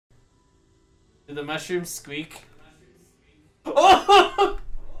Do the mushrooms squeak? Oh!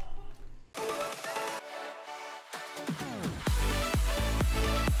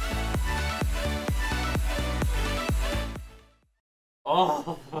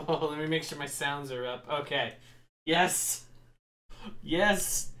 Oh, let me make sure my sounds are up. Okay. Yes.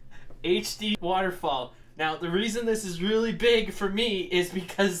 Yes. HD Waterfall. Now, the reason this is really big for me is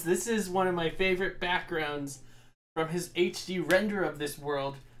because this is one of my favorite backgrounds from his HD render of this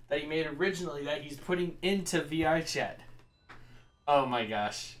world that he made originally that he's putting into VRChat. Oh my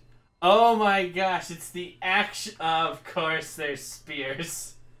gosh. Oh my gosh, it's the action. Of course, there's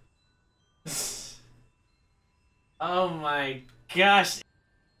spears. Oh my gosh.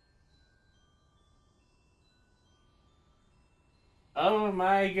 Oh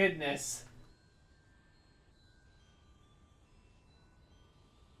my goodness.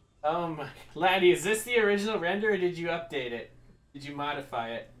 Oh my. Lati, is this the original render or did you update it? Did you modify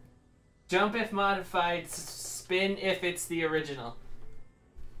it? Jump if modified, spin if it's the original.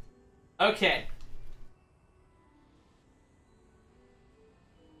 Okay.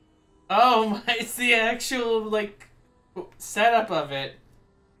 Oh my, it's the actual, like, setup of it.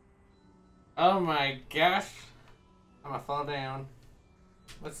 Oh my gosh. I'm gonna fall down.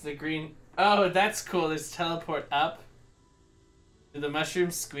 What's the green? Oh, that's cool. There's teleport up. Do the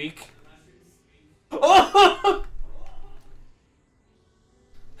mushrooms squeak? Oh!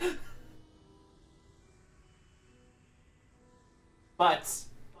 Butts.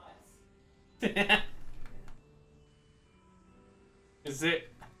 Is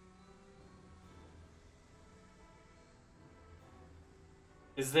it?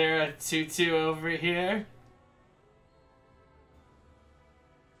 Is there a tutu over here?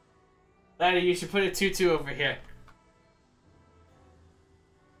 Lati, you should put a tutu over here.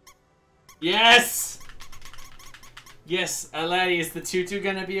 Yes! Yes, Lati, is the tutu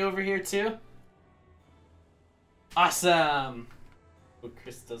gonna be over here too? Awesome! Oh,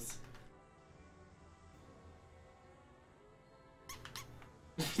 crystals.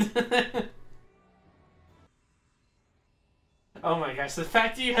 Oh my gosh, the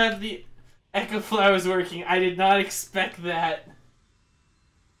fact that you have the echo flowers working, I did not expect that.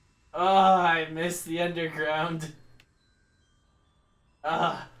 Oh, I missed the underground.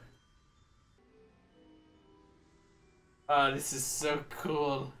 Ah. Oh, this is so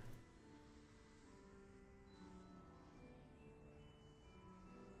cool.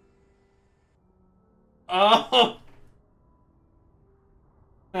 Oh!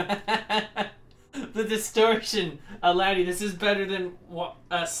 The distortion. Lati, this is better than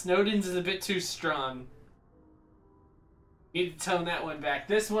Snowden's is a bit too strong. Need to tone that one back.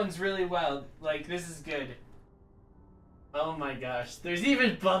 This one's really well. Like, this is good. Oh my gosh. There's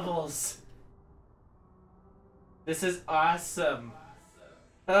even bubbles. This is awesome.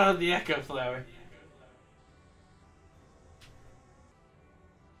 Oh, the echo flower.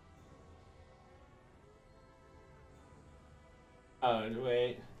 Oh,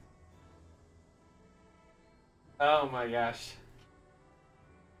 wait. Oh my gosh.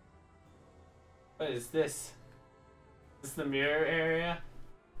 What is this? Is this the mirror area?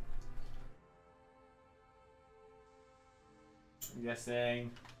 I'm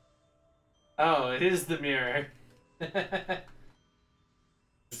guessing. Oh, it is the mirror.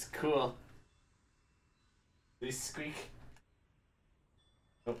 It's cool. Please squeak.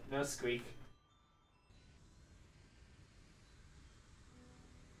 Oh, no squeak.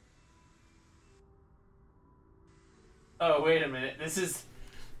 Oh, wait a minute. This is...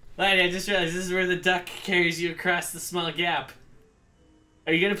 Lati, I just realized this is where the duck carries you across the small gap.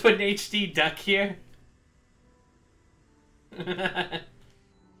 Are you gonna put an HD duck here?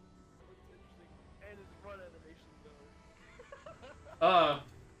 Oh.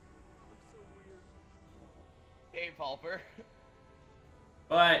 Hey, PaulPer.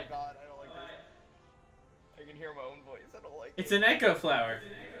 What? Oh god, I don't like this. I can hear my own voice. I don't like it. It's an echo flower.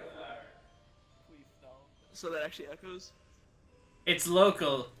 Please stop. So that actually echoes? It's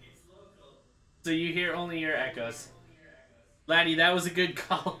local. So you hear only your echoes. Lati, that was a good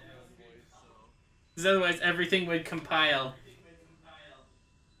call. Because otherwise everything would compile.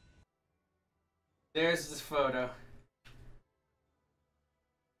 There's this photo.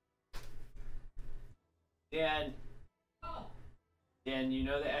 Dan, you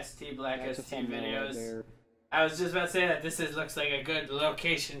know the ST Black ST videos? Right, I was just about to say that this looks like a good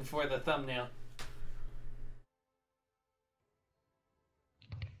location for the thumbnail.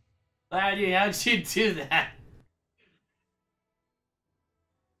 Lati, how'd you do that?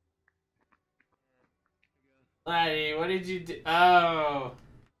 Lati, what did you do? Oh.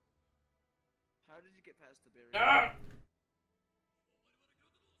 How did you get past the barrier? Ah!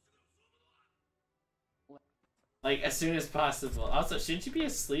 Like, as soon as possible. Also, shouldn't you be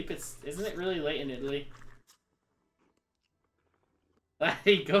asleep? Isn't it really late in Italy?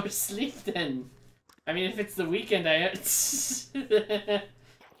 Hey, go to sleep then. I mean, if it's the weekend,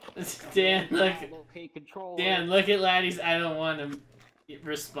 Dan, look. Dan, look at Laddie's I don't want him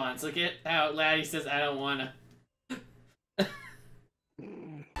response. Look at how Laddie says I don't want to.